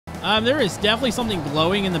There is definitely something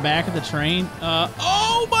glowing in the back of the train.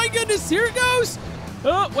 Oh my goodness, here it goes.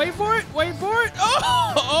 Oh, wait for it, wait for it.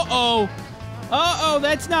 Oh, uh-oh. Uh-oh,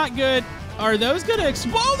 that's not good. Are those gonna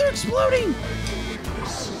explode? Oh, they're exploding.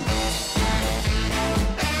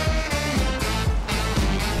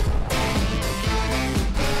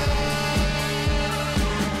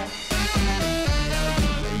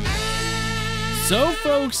 So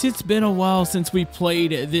folks, it's been a while since we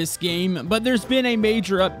played this game, but there's been a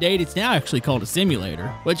major update. It's now actually called a simulator,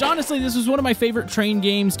 which honestly, this was one of my favorite train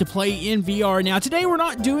games to play in VR. Now today we're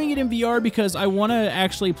not doing it in VR because I want to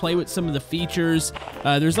actually play with some of the features.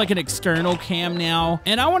 There's like an external cam now,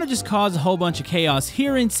 and I want to just cause a whole bunch of chaos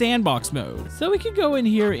here in sandbox mode. So we can go in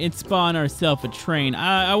here and spawn ourselves a train.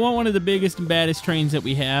 I want one of the biggest and baddest trains that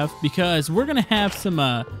we have because we're going to have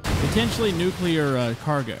some potentially nuclear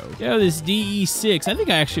cargo. Yo, this DE6. I think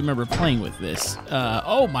I actually remember playing with this.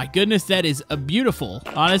 Oh my goodness, that is beautiful.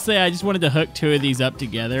 Honestly, I just wanted to hook two of these up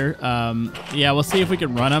together. Yeah, we'll see if we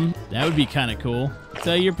can run them. That would be kind of cool.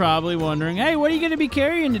 So you're probably wondering, hey, what are you going to be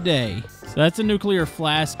carrying today? So that's a nuclear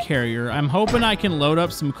flask carrier. I'm hoping I can load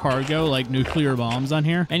up some cargo like nuclear bombs on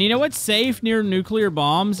here. And you know what's safe near nuclear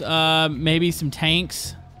bombs? Maybe some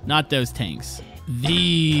tanks. Not those tanks.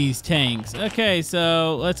 These tanks. Okay,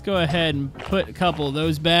 so let's go ahead and put a couple of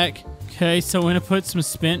those back. Okay, so I'm going to put some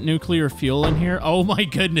spent nuclear fuel in here. Oh my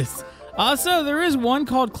goodness. Also, there is one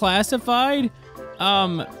called classified.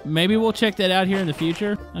 Maybe we'll check that out here in the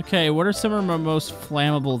future. Okay, what are some of our most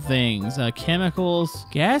flammable things? Chemicals,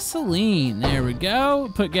 gasoline. There we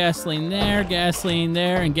go. Put gasoline there,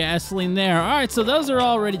 and gasoline there. All right, so those are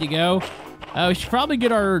all ready to go. We should probably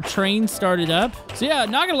get our train started up. So yeah,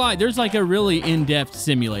 not gonna lie, there's like a really in-depth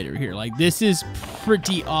simulator here. Like this is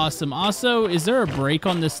pretty awesome. Also, is there a brake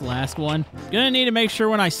on this last one? Gonna need to make sure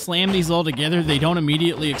when I slam these all together, they don't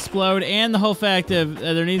immediately explode. And the whole fact of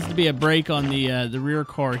there needs to be a brake on the rear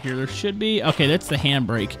car here. There should be. Okay, that's the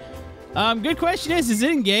handbrake. Good question is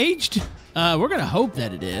it engaged? We're gonna hope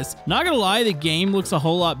that it is. Not gonna lie, the game looks a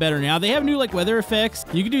whole lot better now. They have new like weather effects.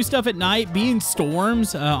 You can do stuff at night, be in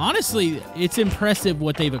storms. Honestly, it's impressive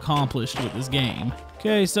what they've accomplished with this game.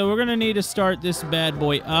 Okay, so we're gonna need to start this bad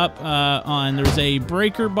boy up there's a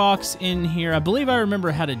breaker box in here. I believe I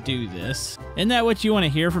remember how to do this. Isn't that what you want to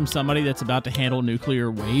hear from somebody that's about to handle nuclear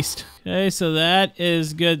waste? Okay, so that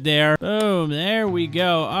is good there. Boom, there we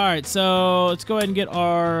go. All right, so let's go ahead and get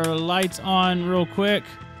our lights on real quick.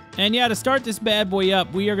 And yeah, to start this bad boy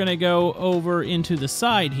up, we are going to go over into the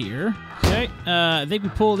side here. Okay, I think we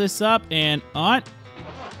pull this up and on.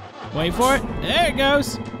 Wait for it. There it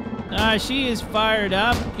goes. She is fired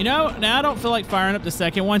up. You know, now I don't feel like firing up the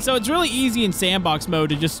second one. So it's really easy in sandbox mode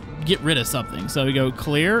to just get rid of something. So we go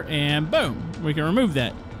clear and boom, we can remove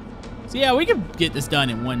that. So yeah, we can get this done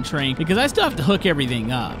in one train because I still have to hook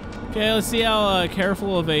everything up. Okay, let's see how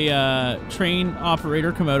careful of a train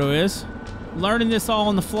operator Camodo is. Learning this all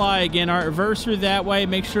on the fly again. All right, reverser that way.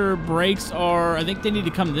 Make sure brakes are, I think they need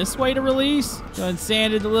to come this way to release. Go ahead and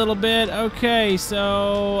sand it a little bit. Okay,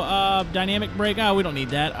 so dynamic brake. Oh, we don't need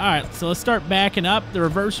that. All right, so let's start backing up. The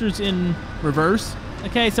reverser's in reverse.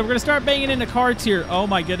 Okay, so we're going to start banging into carts here. Oh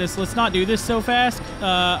my goodness, let's not do this so fast. All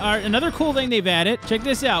right, another cool thing they've added. Check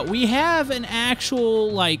this out. We have an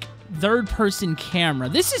actual, like, third-person camera.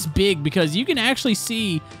 This is big because you can actually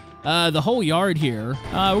see the whole yard here.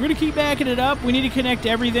 We're gonna keep backing it up. We need to connect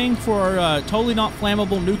everything for our totally not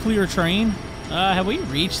flammable nuclear train. Have we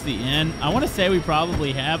reached the end? I want to say we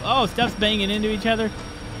probably have. Oh, stuff's banging into each other.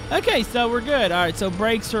 Okay, so we're good. All right, so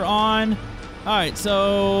brakes are on. All right,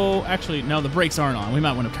 so actually, no, the brakes aren't on. We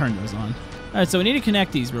might want to turn those on. All right, so we need to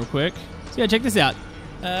connect these real quick. So yeah, check this out.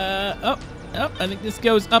 Oh, I think this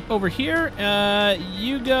goes up over here.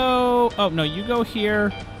 You go. Oh no, you go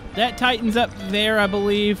here. That tightens up there, I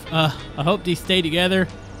believe. I hope these stay together.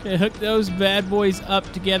 Okay, hook those bad boys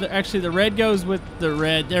up together. Actually, the red goes with the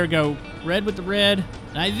red. There we go. Red with the red.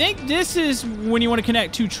 And I think this is when you want to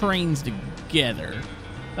connect two trains together.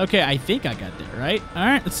 Okay, I think I got that right. All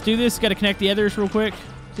right, let's do this. Got to connect the others real quick.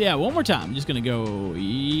 So yeah, one more time. I'm just going to go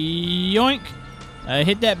yoink.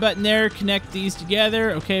 Hit that button there. Connect these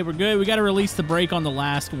together. Okay, we're good. We got to release the brake on the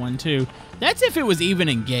last one, too. That's if it was even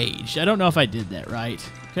engaged. I don't know if I did that right.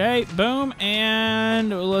 Okay, boom, and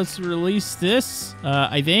let's release this,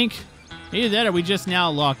 I think. Either that or we just now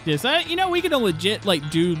locked this. You know, we can legit, like,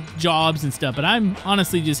 do jobs and stuff, but I'm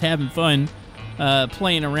honestly just having fun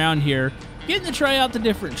playing around here. Getting to try out the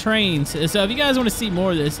different trains. So if you guys want to see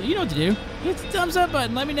more of this, you know what to do. Hit the thumbs up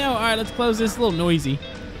button. Let me know. All right, let's close this. A little noisy.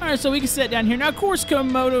 All right, so we can sit down here. Now, of course,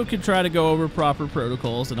 Camodo could try to go over proper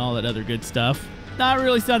protocols and all that other good stuff. not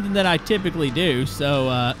really something that I typically do, so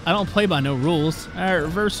I don't play by no rules. All right,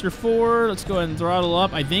 reverser forward. Let's go ahead and throttle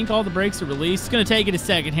up. I think all the brakes are released. It's going to take it a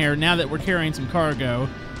second here now that we're carrying some cargo.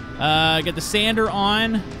 Get the sander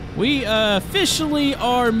on. We officially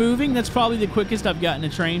are moving. That's probably the quickest I've gotten a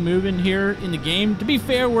train moving here in the game. To be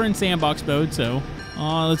fair, we're in sandbox mode, so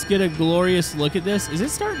let's get a glorious look at this. Is it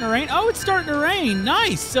starting to rain? Oh, it's starting to rain.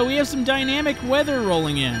 Nice. So we have some dynamic weather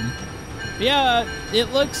rolling in. Yeah,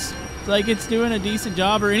 it looks like it's doing a decent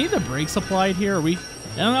job. Are any of the brakes applied here? I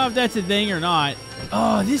don't know if that's a thing or not.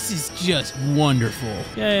 Oh, this is just wonderful.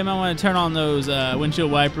 Okay, I might want to turn on those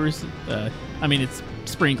windshield wipers. I mean, it's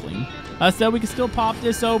sprinkling. So we can still pop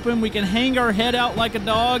this open. We can hang our head out like a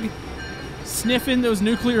dog, sniffing those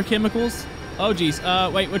nuclear chemicals. Oh, geez.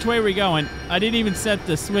 Wait, which way are we going? I didn't even set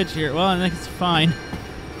the switch here. Well, I think it's fine.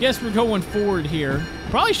 Guess we're going forward here.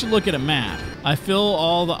 Probably should look at a map. I feel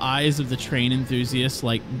all the eyes of the train enthusiasts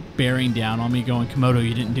like bearing down on me going, Camodo,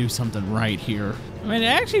 you didn't do something right here. I mean, it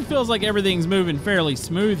actually feels like everything's moving fairly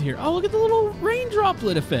smooth here. Oh, look at the little rain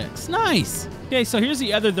droplet effects. Nice. Okay, so here's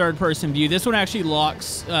the other third-person view. This one actually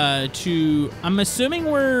locks to, I'm assuming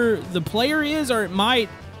where the player is, or it might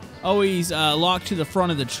always lock to the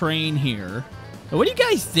front of the train here. But what do you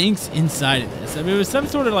guys think's inside of this? I mean, it was some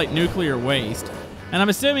sort of like nuclear waste. And I'm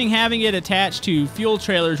assuming having it attached to fuel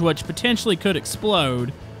trailers, which potentially could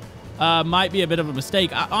explode, might be a bit of a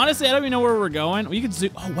mistake. Honestly, I don't even know where we're going. You can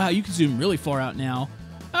zoom. Oh, wow, you can zoom really far out now.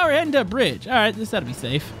 Oh, we're heading to a bridge. All right, this ought to be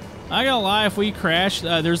safe. I gotta lie, if we crash,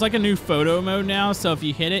 there's like a new photo mode now, so if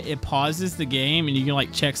you hit it, it pauses the game and you can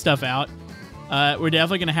like check stuff out. We're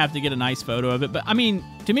definitely gonna have to get a nice photo of it, but I mean,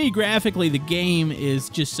 to me, graphically, the game is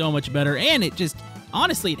just so much better, and it just,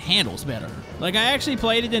 honestly, it handles better. Like, I actually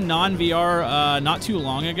played it in non-VR not too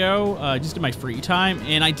long ago, just in my free time,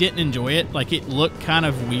 and I didn't enjoy it. Like, it looked kind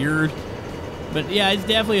of weird, but yeah, it's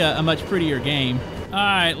definitely a much prettier game. All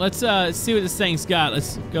right, let's see what this thing's got.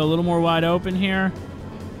 Let's go a little more wide open here.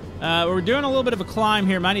 We're doing a little bit of a climb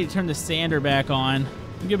here. Might need to turn the sander back on.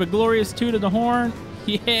 Give a glorious toot of the horn.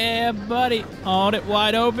 Yeah, buddy. Hold it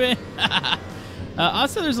wide open.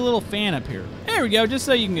 Also, there's a little fan up here. There we go, just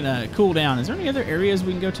so you can cool down. Is there any other areas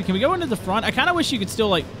we can go to? Can we go into the front? I kind of wish you could still,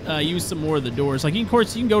 like, use some more of the doors. Like, of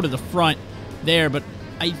course, you can go to the front there, but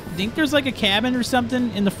I think there's, like, a cabin or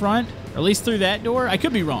something in the front. Or at least through that door. I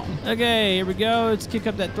could be wrong. Okay, here we go. Let's kick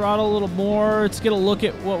up that throttle a little more. Let's get a look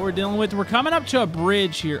at what we're dealing with. We're coming up to a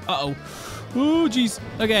bridge here. Uh-oh. Ooh, geez.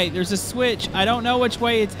 Okay, there's a switch. I don't know which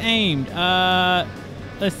way it's aimed.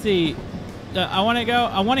 Let's see. I want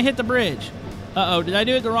to hit the bridge. Uh-oh, did I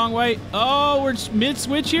do it the wrong way? Oh, we're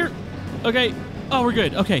mid-switch here? Okay. Oh, we're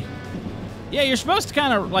good. Okay. Yeah, you're supposed to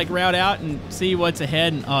kind of, like, route out and see what's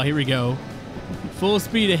ahead. And, oh, here we go. Full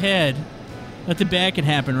speed ahead. Nothing bad can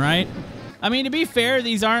happen, right? I mean, to be fair,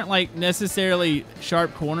 these aren't, like, necessarily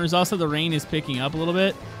sharp corners. Also, the rain is picking up a little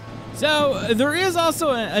bit. So, there is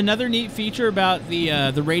also another neat feature about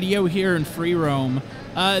the radio here in free roam.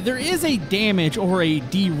 There is a damage or a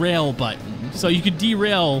derail button. So, you could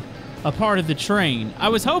derail a part of the train. I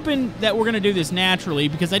was hoping that we're going to do this naturally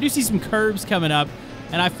because I do see some curbs coming up,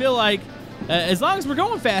 and I feel like as long as we're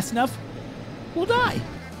going fast enough, we'll die.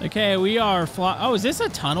 Okay, we are flying. Oh, is this a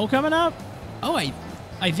tunnel coming up? Oh,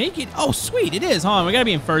 I think it... Oh, sweet, it is. Hold on, we got to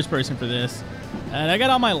be in first person for this. And I got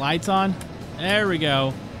all my lights on. There we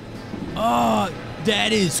go. Oh,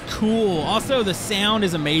 that is cool. Also, the sound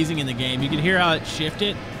is amazing in the game. You can hear how it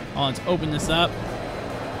shifted. Oh, let's open this up.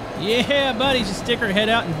 Yeah, buddy, just stick her head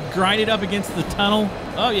out and grind it up against the tunnel.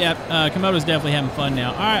 Oh, yeah, Camodo's definitely having fun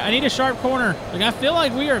now. All right, I need a sharp corner. Like, I feel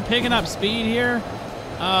like we are picking up speed here.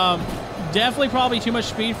 Definitely probably too much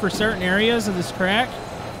speed for certain areas of this track.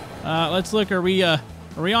 Let's look. Are we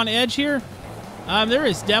on edge here? There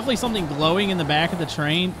is definitely something glowing in the back of the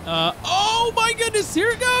train. Oh, my goodness, here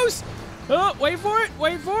it goes. Oh, wait for it.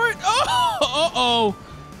 Wait for it. Oh, uh-oh.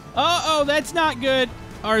 Uh-oh, that's not good.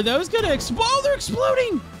 Are those going to explode? Oh, they're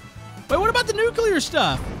exploding. Wait, what about the nuclear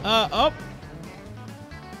stuff? Oh.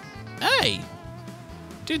 Hey.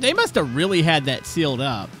 Dude, they must have really had that sealed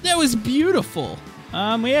up. That was beautiful.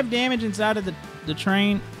 We have damage inside of the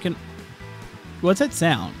train. What's that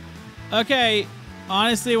sound? Okay,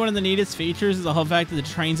 honestly, one of the neatest features is the whole fact that the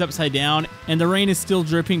train's upside down and the rain is still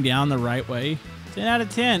dripping down the right way. 10 out of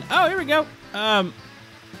 10. Oh, here we go.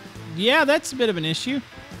 Yeah, that's a bit of an issue.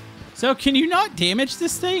 So, can you not damage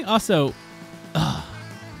this thing? Also,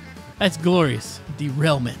 that's glorious.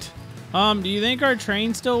 Derailment. Do you think our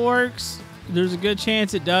train still works? There's a good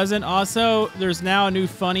chance it doesn't. Also, there's now a new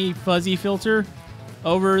funny fuzzy filter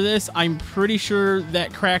over this. I'm pretty sure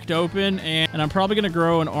that cracked open, and I'm probably going to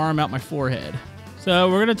grow an arm out my forehead.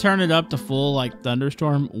 So we're going to turn it up to full, like,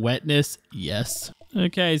 thunderstorm wetness. Yes.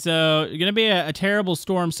 Okay, so it's going to be a terrible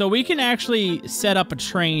storm. So we can actually set up a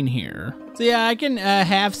train here. So yeah, I can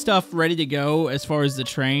have stuff ready to go as far as the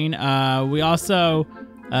train. We also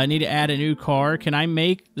need to add a new car. Can I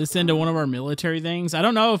make this into one of our military things? I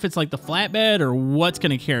don't know if it's like the flatbed or what's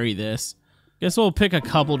going to carry this. Guess we'll pick a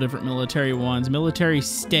couple different military ones. Military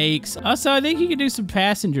stakes. Also, I think you can do some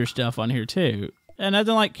passenger stuff on here too. And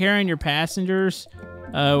nothing like carrying your passengers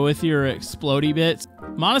with your explodey bits.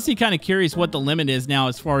 I'm honestly kind of curious what the limit is now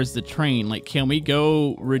as far as the train. Like, can we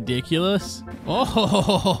go ridiculous?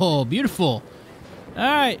 Oh, beautiful. All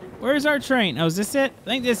right, where's our train? Oh, is this it? I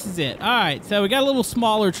think this is it. All right, so we got a little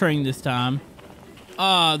smaller train this time.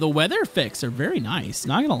 The weather effects are very nice,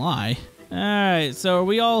 not gonna lie. All right, so are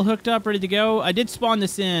we all hooked up, ready to go? I did spawn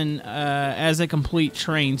this in as a complete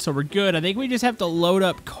train, so we're good. I think we just have to load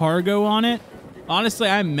up cargo on it. Honestly,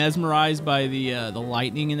 I'm mesmerized by the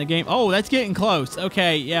lightning in the game. Oh, that's getting close.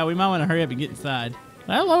 Okay, yeah, we might want to hurry up and get inside.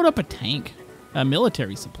 Can I load up a tank?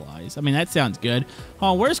 Military supplies. I mean, that sounds good.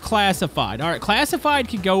 Oh, where's classified? All right, classified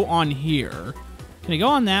could go on here. Can it go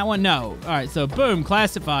on that one? No. All right, so boom,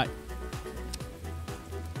 classified.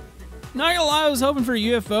 Not gonna lie, I was hoping for a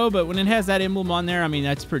UFO, but when it has that emblem on there, I mean,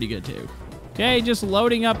 that's pretty good too. Okay, just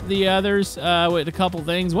loading up the others with a couple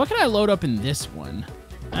things. What can I load up in this one?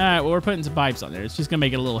 All right, well, we're putting some pipes on there. It's just gonna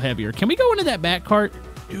make it a little heavier. Can we go into that back cart?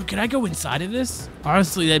 Dude, can I go inside of this?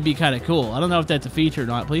 Honestly, that'd be kind of cool. I don't know if that's a feature or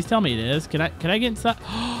not. Please tell me it is. Can I get inside?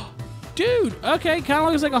 Dude, okay, kind of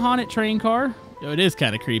looks like a haunted train car. Oh, it is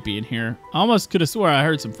kind of creepy in here. I almost could have swore I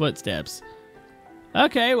heard some footsteps.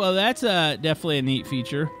 Okay, well, that's definitely a neat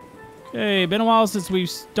feature. Okay, been a while since we've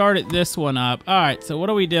started this one up. All right, so what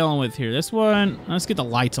are we dealing with here? This one, let's get the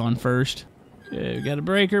lights on first. Okay, we got a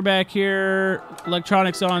breaker back here.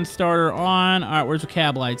 Electronics on, starter on. All right, where's the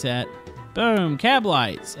cab lights at? Boom, cab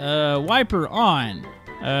lights. Wiper on.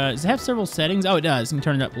 Does it have several settings? Oh, it does. You can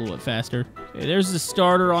turn it up a little bit faster. Okay, there's the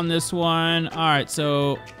starter on this one. All right,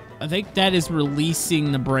 so I think that is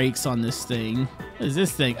releasing the brakes on this thing. What is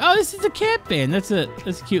this thing? Oh, this is a cat fan. That's a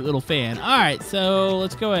cute little fan. All right, so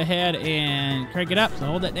let's go ahead and crank it up. So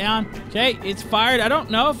hold that down. Okay, it's fired. I don't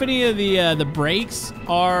know if any of the brakes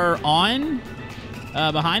are on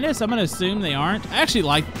behind us. I'm gonna assume they aren't. I actually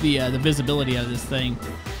like the visibility of this thing.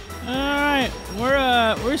 All right,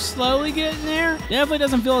 we're slowly getting there. Definitely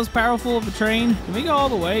doesn't feel as powerful of a train. Can we go all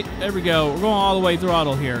the way? There we go. We're going all the way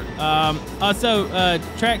throttle here. Also,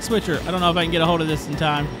 track switcher. I don't know if I can get a hold of this in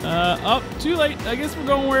time. Oh, too late. I guess we're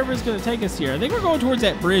going wherever it's going to take us here. I think we're going towards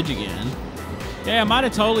that bridge again. Yeah, I might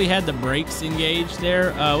have totally had the brakes engaged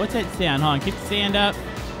there. What's that sound? Hold on, keep the sand up.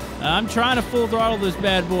 I'm trying to full throttle this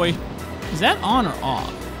bad boy. Is that on or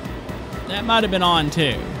off? That might have been on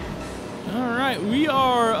too. All right, we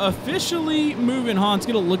are officially moving. Let's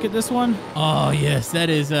get a look at this one. Oh, yes, that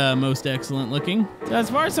is most excellent looking. So as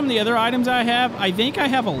far as some of the other items I have, I think I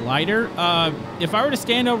have a lighter. If I were to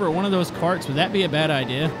stand over one of those carts, would that be a bad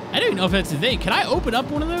idea? I don't even know if that's the thing. Can I open up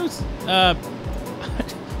one of those?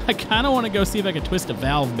 I kind of want to go see if I can twist a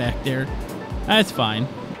valve back there. That's fine.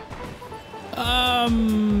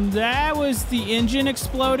 That was the engine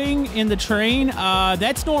exploding in the train.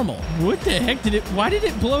 That's normal. What the heck why did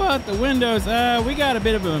it blow out the windows? We got a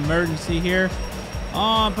bit of an emergency here.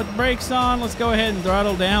 Put the brakes on. Let's go ahead and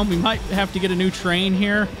throttle down. We might have to get a new train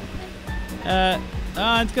here.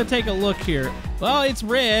 Let's go take a look here. Well, it's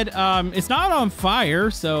red. It's not on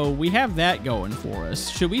fire, so we have that going for us.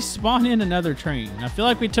 Should we spawn in another train? I feel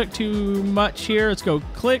like we took too much here. Let's go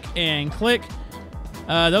click and click.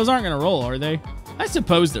 Those aren't going to roll, are they? I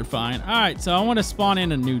suppose they're fine. All right, so I want to spawn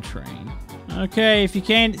in a new train. Okay, if you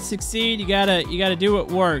can't succeed, you gotta do what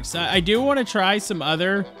works. I do want to try some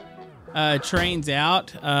other trains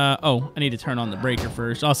out. Oh, I need to turn on the breaker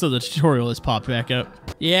first. Also, the tutorial has popped back up.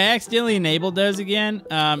 Yeah, I accidentally enabled those again.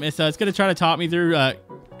 And so it's gonna try to talk me through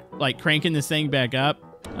like cranking this thing back up.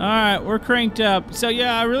 All right, we're cranked up. So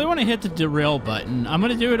yeah, I really want to hit the derail button. I'm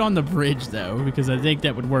gonna do it on the bridge though, because I think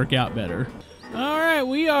that would work out better. All right,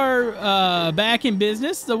 we are back in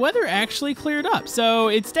business. The weather actually cleared up, so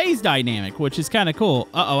it stays dynamic, which is kind of cool.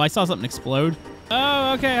 Uh-oh, I saw something explode.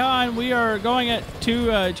 Oh, okay, hold on. We are going at too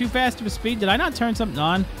fast of a speed. Did I not turn something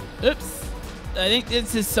on? Oops. I think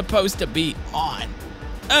this is supposed to be on.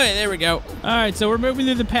 Okay, there we go. All right, so we're moving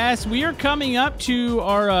through the pass. We are coming up to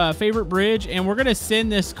our favorite bridge, and we're going to send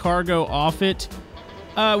this cargo off it.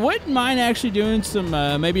 Wouldn't mind actually doing some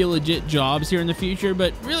maybe legit jobs here in the future,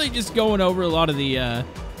 but really just going over a lot of the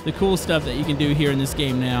cool stuff that you can do here in this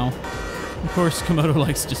game now. Of course, Camodo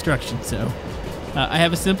likes destruction, so I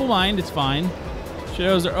have a simple mind. It's fine.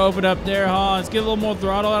 Windows are open up there, huh? Let's get a little more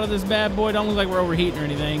throttle out of this bad boy. Don't look like we're overheating or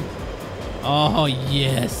anything. Oh,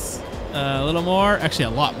 yes. A little more. Actually, a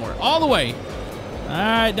lot more. All the way. All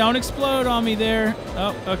right, don't explode on me there.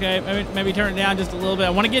 Oh, okay. Maybe turn it down just a little bit. I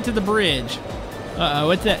want to get to the bridge. Uh-oh,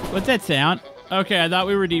 what's that? What's that sound? Okay, I thought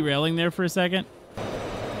we were derailing there for a second.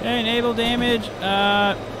 Okay, enable damage.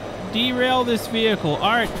 Derail this vehicle. All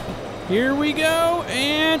right, here we go.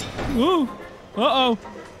 And, woo. Uh-oh.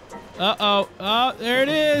 Uh-oh. Oh, there it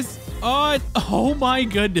is. Oh my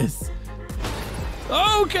goodness.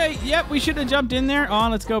 Okay, yep, we should have jumped in there.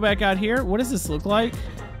 Let's go back out here. What does this look like?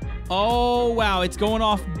 Oh, wow, it's going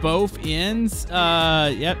off both ends.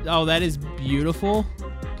 Yep, oh, that is beautiful.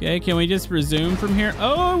 Okay, can we just resume from here?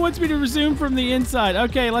 Oh, it wants me to resume from the inside.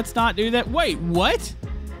 Okay, let's not do that. Wait, what?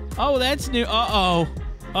 Oh, that's new. Uh-oh.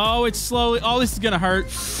 Oh, it's slowly. Oh, this is gonna hurt.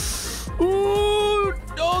 Ooh,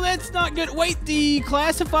 oh, that's not good. Wait, the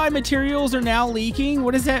classified materials are now leaking.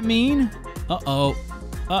 What does that mean? Uh-oh.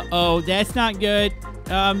 Uh-oh, that's not good.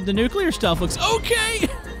 The nuclear stuff looks okay.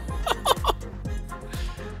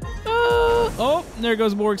 Oh, there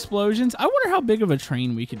goes more explosions. I wonder how big of a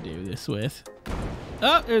train we could do this with.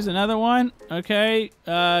 Oh, there's another one. Okay,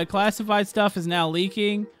 classified stuff is now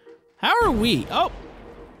leaking. How are we? Oh,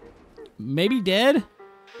 maybe dead?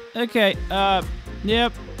 Okay,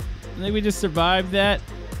 yep. I think we just survived that.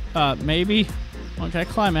 Maybe. Okay,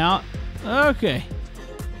 climb out. Okay.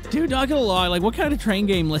 Dude, not gonna lie, like, what kind of train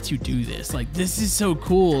game lets you do this? Like, this is so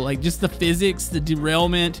cool. Like, just the physics, the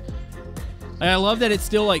derailment. I love that it's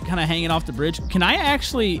still, like, kind of hanging off the bridge. Can I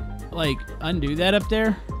actually, like, undo that up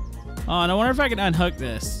there? Oh, and I wonder if I can unhook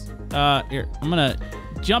this. Here, I'm gonna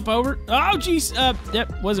jump over. Oh, jeez.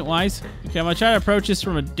 Yep, wasn't wise. Okay, I'm gonna try to approach this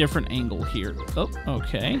from a different angle here. Oh,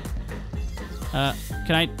 okay.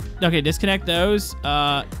 Can I? Okay, disconnect those.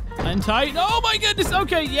 Untighten. Oh my goodness.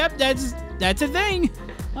 Okay, yep, that's a thing.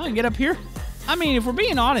 I can get up here. I mean, if we're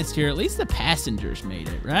being honest here, at least the passengers made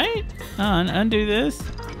it, right? Undo this.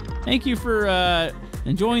 Thank you for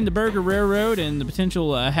enjoying the Burger Railroad and the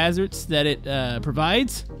potential hazards that it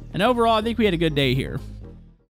provides. And overall, I think we had a good day here.